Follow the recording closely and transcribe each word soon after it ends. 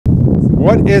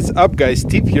What is up, guys?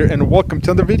 Steve here and welcome to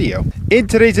another video. In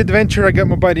today's adventure, I got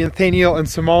my buddy Nathaniel and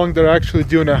Samong. They're actually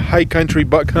doing a high country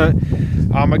buck hunt.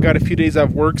 I got a few days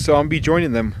off work, so I'll be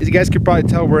joining them. As you guys can probably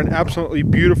tell, we're in absolutely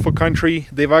beautiful country.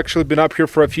 They've actually been up here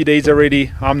for a few days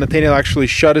already. Nathaniel actually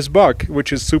shot his buck,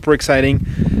 which is super exciting.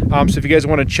 So if you guys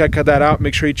want to check that out,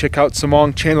 make sure you check out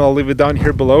Samong channel. I'll leave it down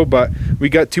here below, but we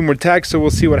got 2 more tags, so we'll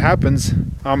see what happens.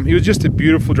 It was just a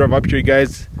beautiful drive up here, you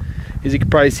guys. As you can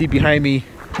probably see behind me,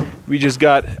 we just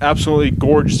got absolutely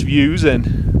gorgeous views,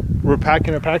 and we're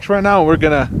packing our packs right now. We're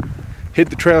gonna hit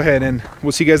the trailhead and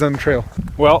we'll see you guys on the trail.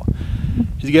 Well,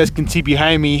 as you guys can see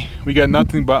behind me, we got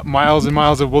nothing but miles and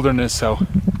miles of wilderness, so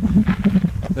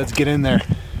let's get in there.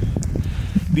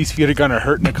 These feet are gonna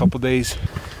hurt in a couple days.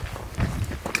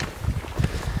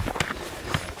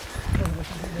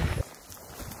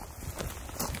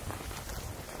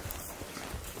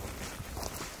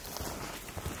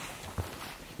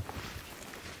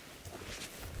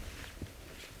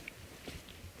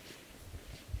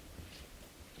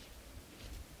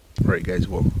 Alright guys,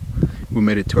 well, we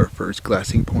made it to our first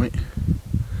glassing point.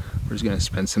 We're just going to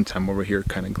spend some time over here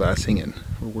kind of glassing, and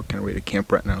we're working our way to camp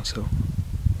right now, so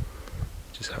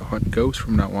just how hunting goes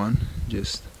from now on.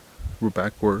 Just we're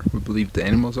back where we believe the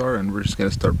animals are, and we're just going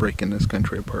to start breaking this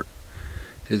country apart.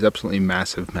 It is absolutely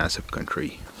massive, massive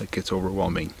country. Like, it's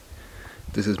overwhelming.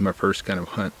 This is my first kind of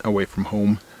hunt away from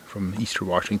home, from Eastern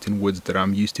Washington woods that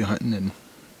I'm used to hunting, and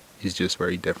it's just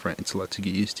very different. It's a lot to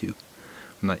get used to.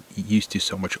 I'm not used to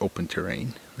so much open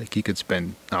terrain. Like, you could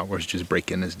spend hours just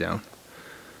breaking this down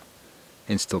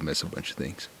and still miss a bunch of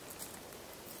things.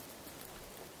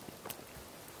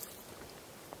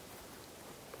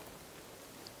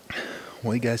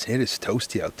 Well, you guys, it is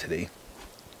toasty out today.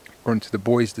 According to the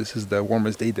boys, this is the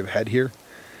warmest day they've had here.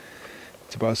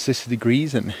 It's about 60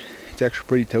 degrees and it's actually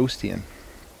pretty toasty, and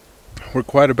we're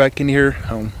quieter back in here.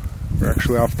 We're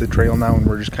actually off the trail now, and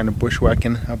we're just kind of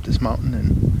bushwhacking up this mountain,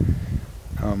 and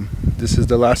this is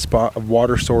the last spot of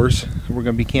water source. We're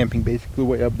going to be camping basically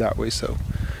way up that way, so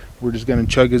we're just going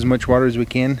to chug as much water as we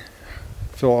can,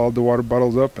 fill all the water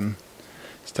bottles up, and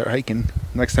start hiking.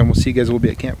 Next time we'll see you guys, we'll be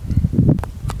at camp.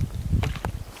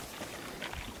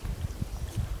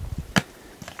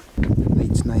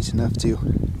 Nate's nice enough to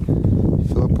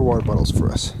fill up our water bottles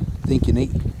for us. Thank you, Nate.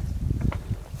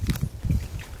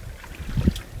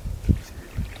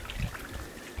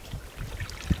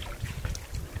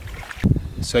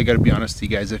 So I gotta be honest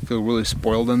with you guys, I feel really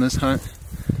spoiled on this hunt.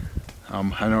 I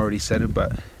already said it,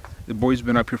 but the boys have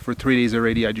been up here for 3 days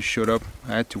already. I just showed up.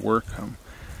 I had to work.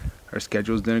 Our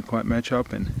schedules didn't quite match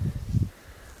up, and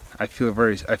I feel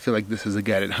like this is a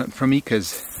guided hunt for me,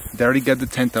 because they already got the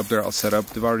tent up there all set up.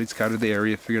 They've already scouted the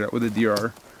area, figured out where the deer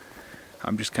are.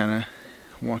 I'm just kind of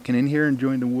walking in here,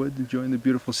 enjoying the woods, enjoying the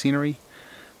beautiful scenery.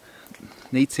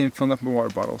 Nate's in filling up my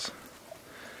water bottles.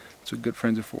 That's what good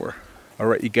friends are for.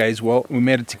 Alright you guys, well, we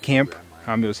made it to camp.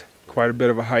 It was quite a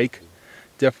bit of a hike.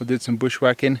 Definitely did some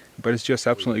bushwhacking, but it's just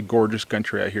absolutely gorgeous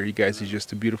country out here, you guys. It's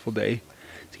just a beautiful day.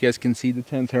 As you guys can see, the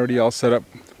tent's already all set up.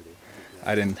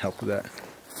 I didn't help with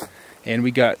that. And we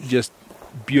got just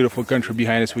beautiful country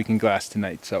behind us we can glass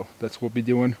tonight, so that's what we'll be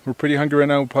doing. We're pretty hungry right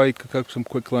now. We'll probably cook up some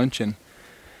quick lunch, and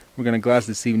we're going to glass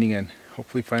this evening and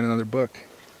hopefully find another buck.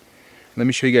 Let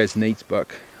me show you guys Nate's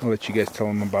buck. I'll let you guys tell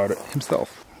him about it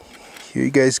himself. Here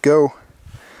you guys go.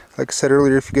 Like I said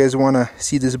earlier, if you guys want to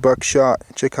see this buck shot,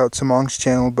 check out Samong's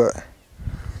channel, but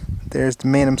there's the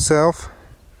man himself.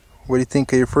 What do you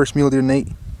think of your first mule deer, Nate?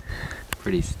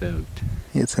 Pretty stoked.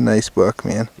 Yeah, it's a nice buck,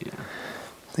 man. Yeah.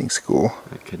 Thing's cool.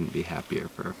 I couldn't be happier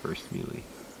for our first muley.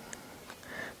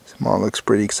 Samong looks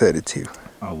pretty excited too.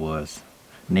 I was.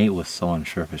 Nate was so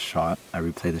unsure of his shot. I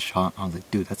replayed the shot. I was like,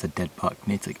 dude, that's a dead buck.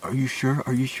 Nate's like, are you sure?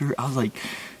 Are you sure? I was like,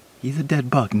 he's a dead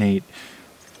buck, Nate.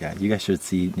 Yeah, you guys should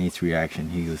see Nate's reaction.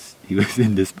 He was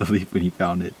in disbelief when he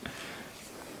found it.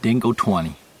 Didn't go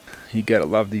 20. You gotta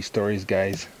love these stories,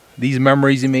 guys. These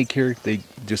memories you make here, they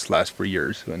just last for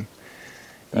years. When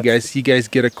you guys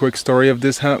get a quick story of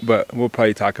this hunt, but we'll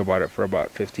probably talk about it for about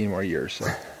 15 more years. So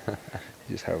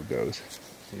just how it goes.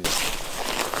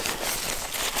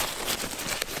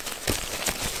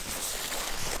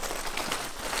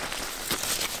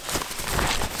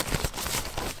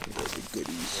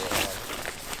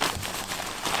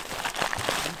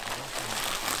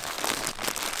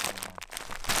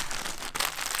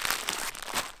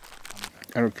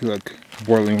 I don't feel like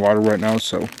boiling water right now,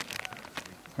 so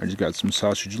I just got some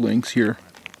sausage links here.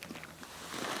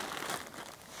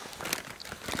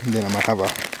 And then I'm gonna have a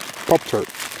Pop-Tart.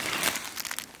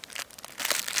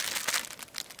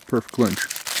 Perfect lunch.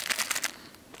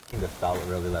 The stall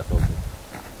really left open.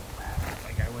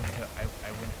 Like I was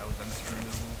on the screen a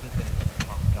little bit.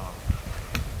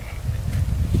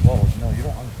 you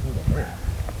don't unscrew the bear.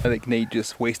 I think Nate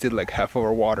just wasted like half of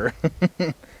our water.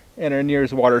 And our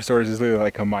nearest water source is literally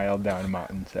like a mile down a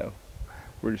mountain, so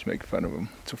we're just making fun of him.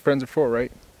 That's what friends are for,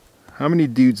 right? How many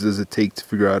dudes does it take to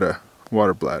figure out a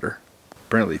water bladder?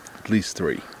 Apparently at least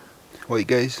 3. Well, you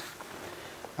guys,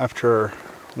 after our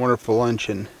wonderful lunch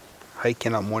and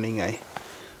hiking all morning,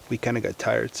 we kind of got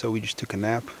tired, so we just took a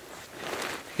nap.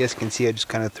 You guys can see I just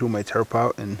kind of threw my tarp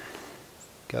out and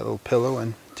got a little pillow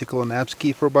and took a little nap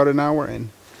ski for about an hour, and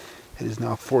it is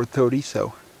now 4:30,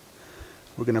 so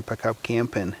we're gonna pack up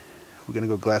camp and we're gonna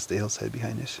go glass the hillside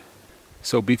behind us.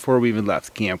 So before we even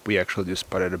left camp, we actually just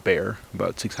spotted a bear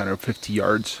about 650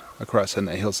 yards across on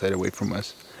that hillside away from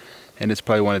us. And it's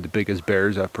probably one of the biggest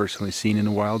bears I've personally seen in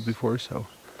the wild before, so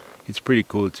it's pretty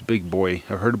cool. It's a big boy.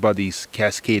 I've heard about these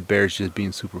Cascade bears just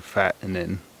being super fat, and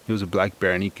then it was a black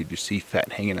bear and you could just see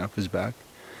fat hanging off his back.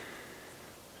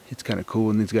 It's kind of cool,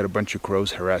 and he's got a bunch of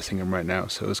crows harassing him right now,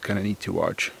 so it's kind of neat to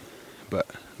watch. But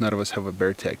none of us have a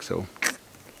bear tag, so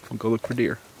we'll go look for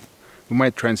deer. We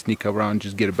might try and sneak around and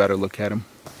just get a better look at him.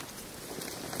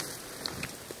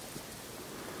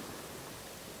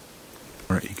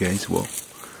 Alright you guys, well,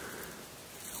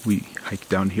 we hiked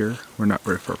down here. We're not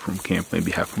very far from camp,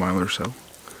 maybe half a mile or so.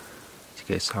 As you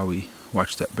guys saw, we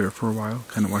watched that bear for a while,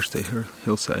 kind of watched the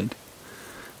hillside.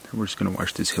 Then we're just going to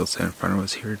watch this hillside in front of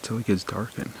us here until it gets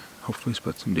dark and hopefully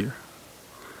spot some deer.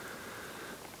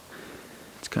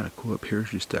 It's kind of cool up here,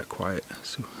 it's just that quiet.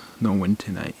 So no wind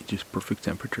tonight, just perfect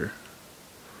temperature.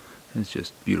 And it's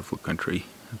just beautiful country.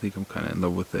 I think I'm kind of in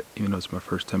love with it, even though it's my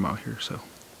first time out here. So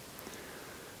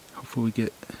hopefully we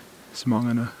get Samong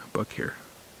and a buck here.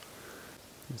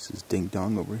 This is Ding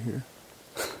Dong over here.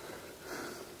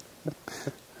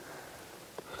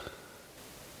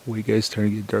 Well, you guys,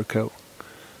 starting to get dark out.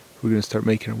 We're going to start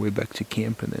making our way back to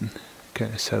camp and then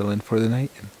kind of settle in for the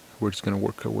night. And we're just going to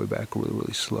work our way back really,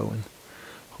 really slow in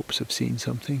hopes of seeing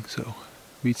something. So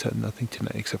we saw nothing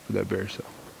tonight except for that bear. So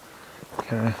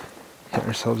kind of hit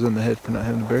ourselves on the head for not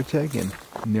having a bear tag. And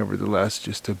nevertheless,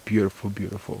 just a beautiful,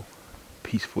 beautiful,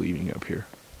 peaceful evening up here.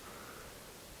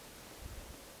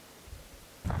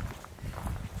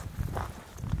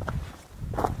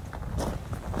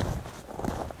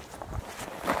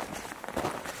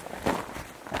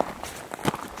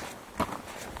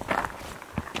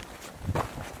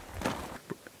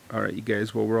 Alright you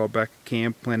guys, well we're all back at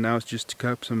camp. Plan now is just to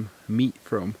cut up some meat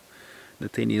from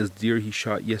Nathaniel's deer he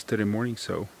shot yesterday morning.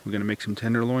 So we're going to make some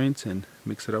tenderloins and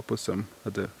mix it up with some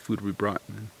of the food we brought.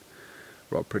 And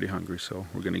we're all pretty hungry, so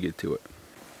we're going to get to it.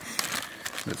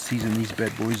 Let's season these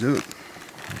bad boys up.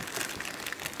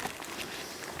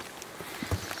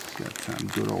 Got some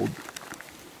good old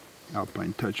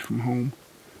Alpine Touch from home.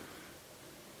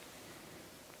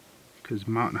 Because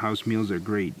Mountain House meals are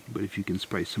great, but if you can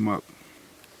spice them up,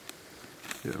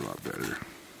 they're a lot better.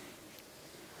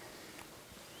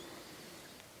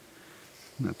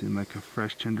 Nothing like a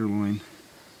fresh tenderloin.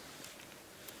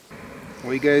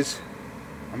 Well, you guys,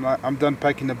 I'm done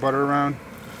packing the butter around.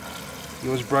 It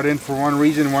was brought in for one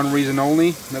reason only,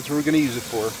 and that's what we're going to use it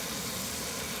for.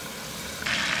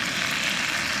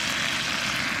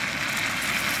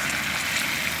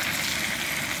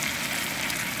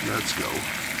 Let's go.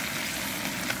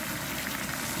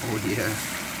 Oh yeah.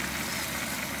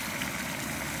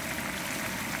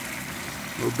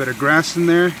 A little bit of grass in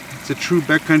there. It's a true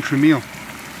backcountry meal.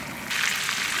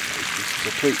 This is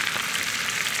a plate.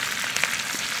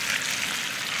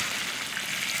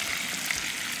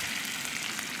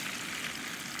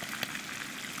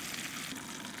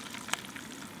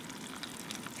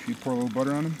 Should we pour a little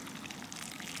butter on them?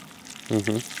 We'll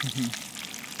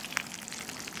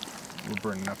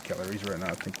burn enough calories right now.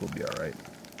 I think we'll be alright.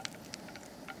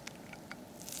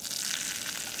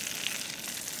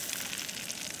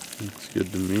 Looks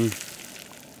good to me.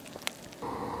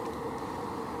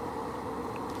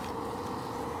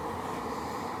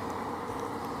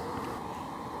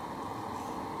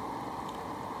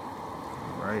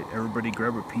 Alright, everybody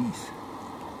grab a piece.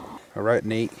 Alright,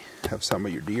 Nate, have some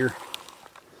of your deer.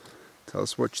 Tell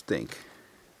us what you think.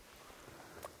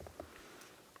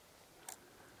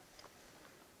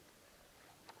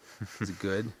 Is it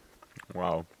good?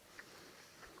 Wow.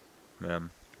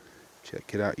 Man.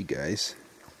 Check it out, you guys.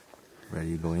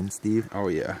 Ready to go in, Steve? Oh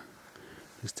yeah.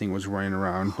 This thing was running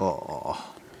around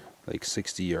Oh. like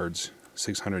 60 yards,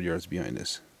 600 yards behind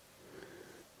us.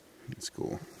 It's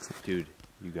cool. Dude,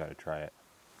 you gotta try it.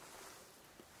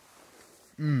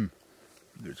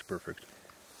 It's perfect.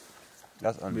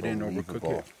 That's We didn't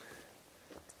unbelievable. overcook it.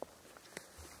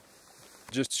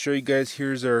 Just to show you guys,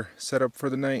 here's our setup for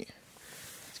the night.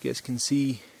 As you guys can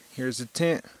see, here's the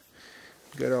tent.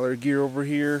 Got all our gear over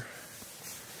here.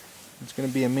 It's gonna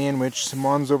be a manwich.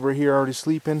 Simon's over here already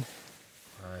sleeping.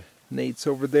 Hi. Nate's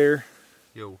over there.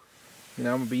 Yo. And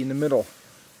I'm gonna be in the middle.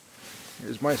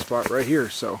 Here's my spot right here,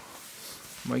 so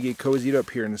I might get cozied up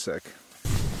here in a sec.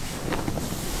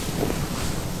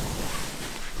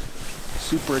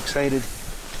 Super excited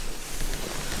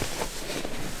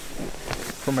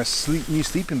for my new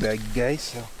sleeping bag, guys.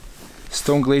 So,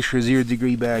 Stone Glacier 0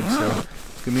 degree bag, so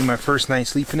it's gonna be my first night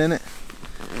sleeping in it.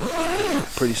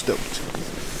 Pretty stoked.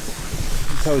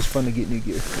 It's always fun to get new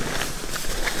gear.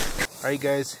 Alright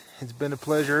guys, it's been a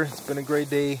pleasure. It's been a great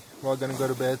day. We're all gonna go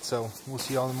to bed, so we'll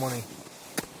see y'all in the morning.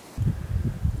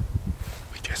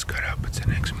 We just got up, it's the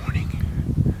next morning.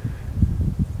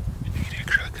 And Nate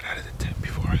actually got out of the tent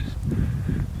before us.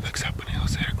 Looks up on the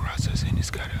hillside across us and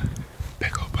he's got a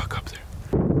big old buck up there.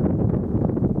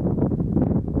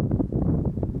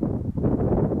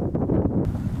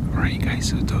 Alright guys,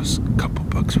 so those couple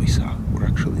bucks we saw were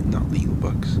actually not legal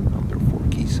bucks. They're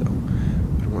forky, so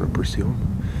we don't want to pursue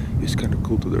them. It's kind of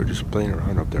cool too, they're just playing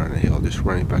around up there on the hill, just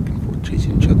running back and forth,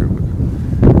 chasing each other,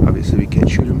 but obviously we can't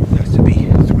shoot them. It has to be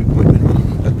 3-point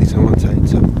minimum, at least on one side,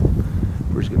 so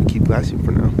we're just going to keep glassing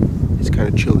for now. It's kind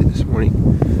of chilly this morning.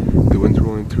 The wind's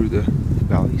rolling through the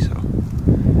valley, so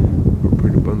we're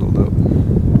pretty bundled up.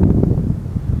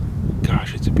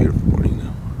 Gosh, it's a beautiful morning now.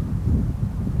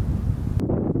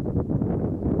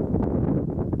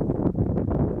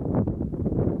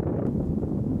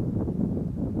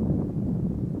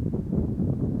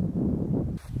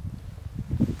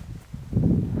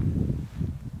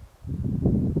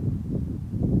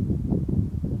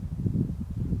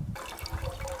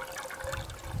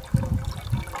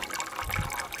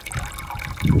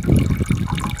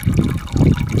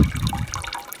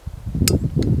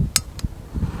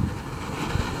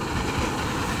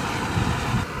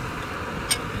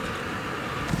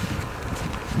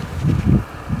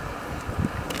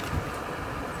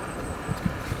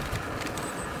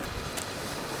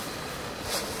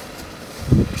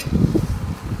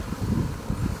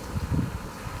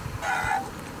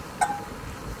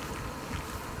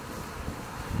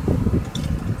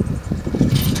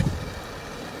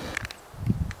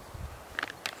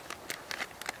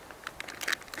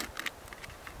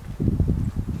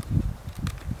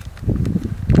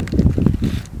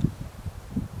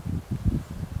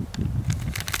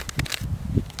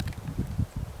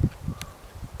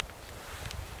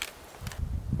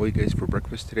 Well, you guys, for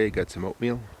breakfast today, I got some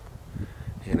oatmeal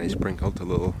and I sprinkled a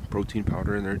little protein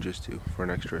powder in there just for an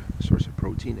extra source of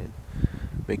protein and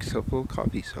make myself a little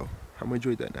coffee, so I'm gonna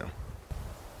enjoy that now.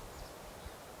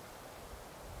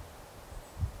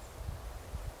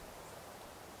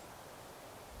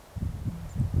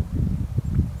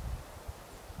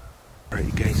 Alright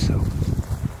you guys, so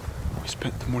we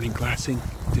spent the morning glassing,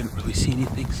 didn't really see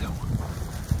anything, so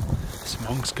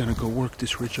Samong's gonna go work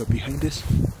this ridge up behind us.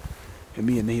 And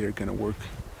me and Nate are gonna work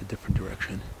a different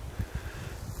direction.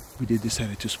 We did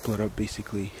decide to split up,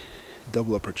 basically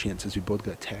double up our chances. We both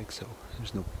got tagged, so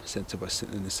there's no sense of us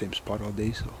sitting in the same spot all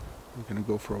day. So we're gonna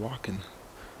go for a walk and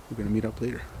we're gonna meet up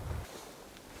later.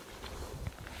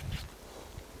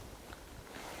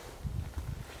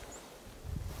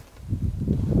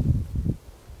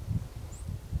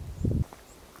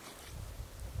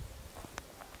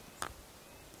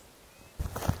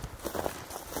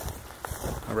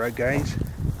 Alright guys,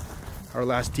 our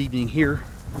last evening here.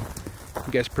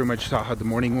 You guys pretty much saw how the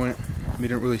morning went. We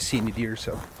didn't really see any deer,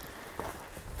 so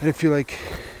I didn't feel like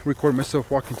recording myself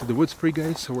walking to the woods for you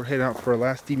guys, so we're heading out for our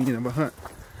last evening of a hunt.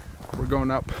 We're going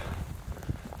up,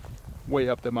 way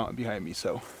up the mountain behind me,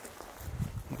 so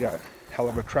we got a hell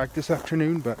of a track this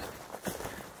afternoon, but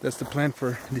that's the plan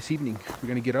for this evening. We're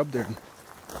gonna get up there and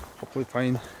hopefully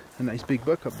find a nice big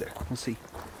buck up there. We'll see.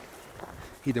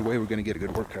 Either way, we're gonna get a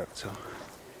good workout, so.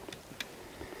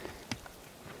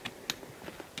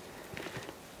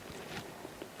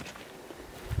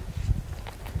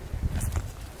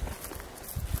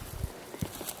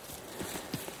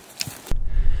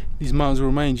 These mountains will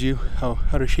remind you how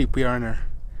out of shape we are in our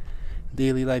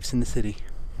daily lives in the city.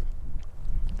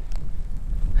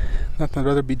 Nothing I'd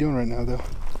rather be doing right now, though.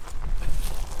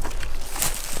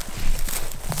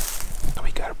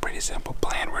 We got a pretty simple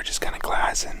plan. We're just gonna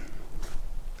glass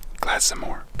some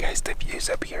more. Guys, the views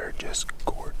up here are just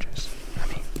gorgeous. I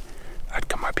mean, I'd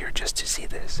come up here just to see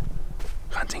this.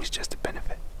 Hunting's just a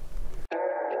benefit.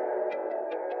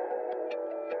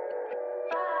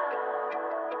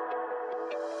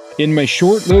 In my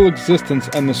short little existence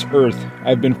on this earth,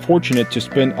 I've been fortunate to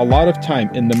spend a lot of time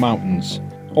in the mountains.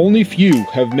 Only few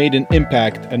have made an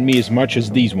impact on me as much as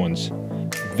these ones.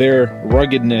 Their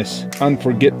ruggedness,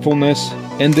 unforgetfulness,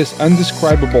 and this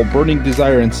undescribable burning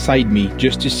desire inside me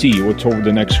just to see what's over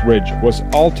the next ridge was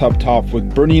all topped off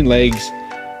with burning legs,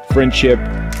 friendship,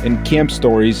 and camp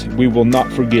stories we will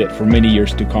not forget for many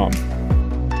years to come.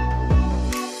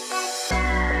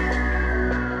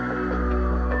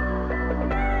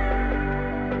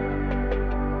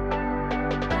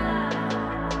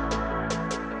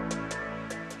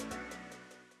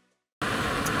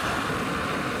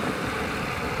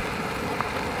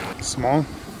 Small?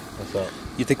 What's up?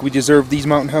 You think we deserve these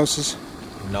mountain houses?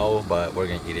 No, but we're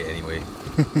gonna eat it anyway.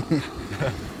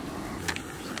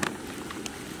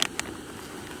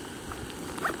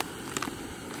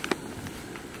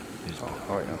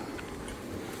 Oh, I know.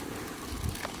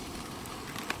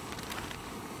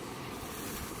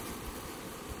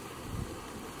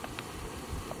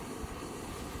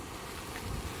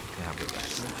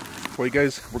 Well, you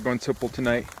guys, we're going simple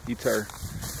tonight. It's our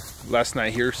last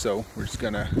night here, so we're just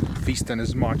gonna feast on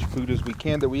as much food as we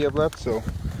can that we have left, so we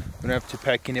don't have to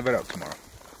pack any of it out tomorrow.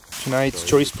 Tonight's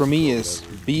choice for me is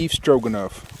beef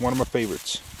stroganoff, one of my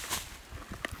favorites.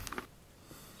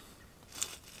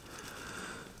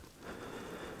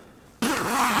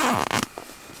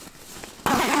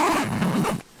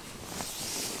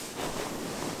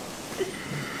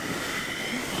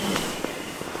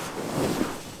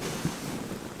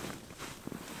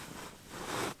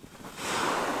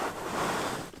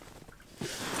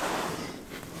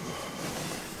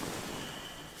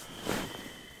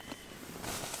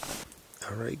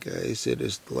 Alright guys, it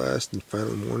is the last and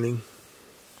final morning.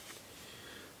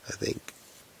 I think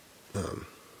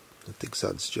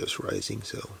sun's just rising,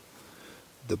 so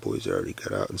the boys already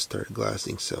got out and started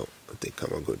glassing, so I think I'm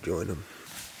gonna go join them.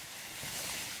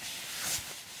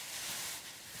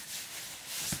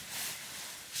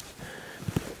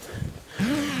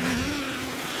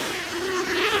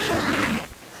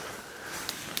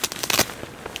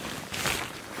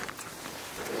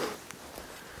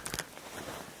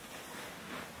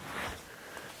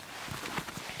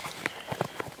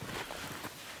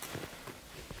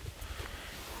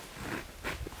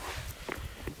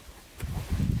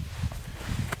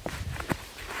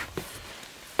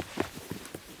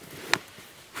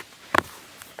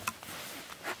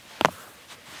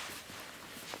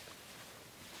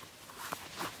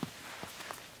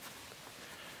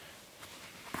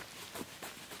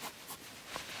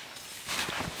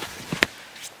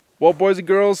 Well, boys and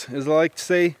girls, as I like to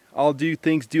say, all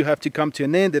things do have to come to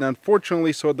an end, and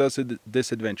unfortunately so does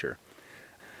this adventure.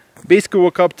 Basically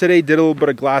woke up today, did a little bit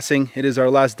of glassing. It is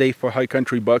our last day for high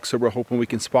country bucks, so we're hoping we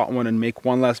can spot one and make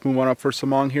one last move on up for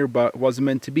Samong here, but it wasn't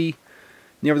meant to be.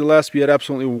 Nevertheless, we had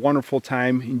absolutely a wonderful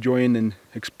time enjoying and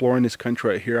exploring this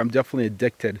country right here. I'm definitely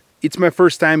addicted. It's my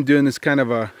first time doing this kind of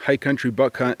a high country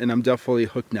buck hunt, and I'm definitely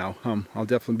hooked now. I'll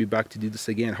definitely be back to do this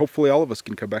again. Hopefully all of us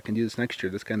can come back and do this next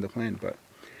year. That's kind of the plan, but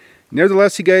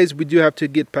nevertheless, you guys, we do have to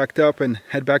get packed up and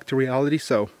head back to reality,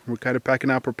 so we're kind of packing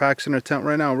up our packs in our tent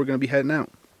right now. We're going to be heading out.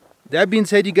 That being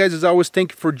said, you guys, as always,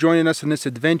 thank you for joining us on this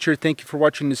adventure. Thank you for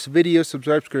watching this video.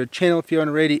 Subscribe to the channel if you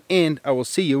haven't already, and I will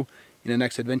see you in the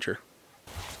next adventure.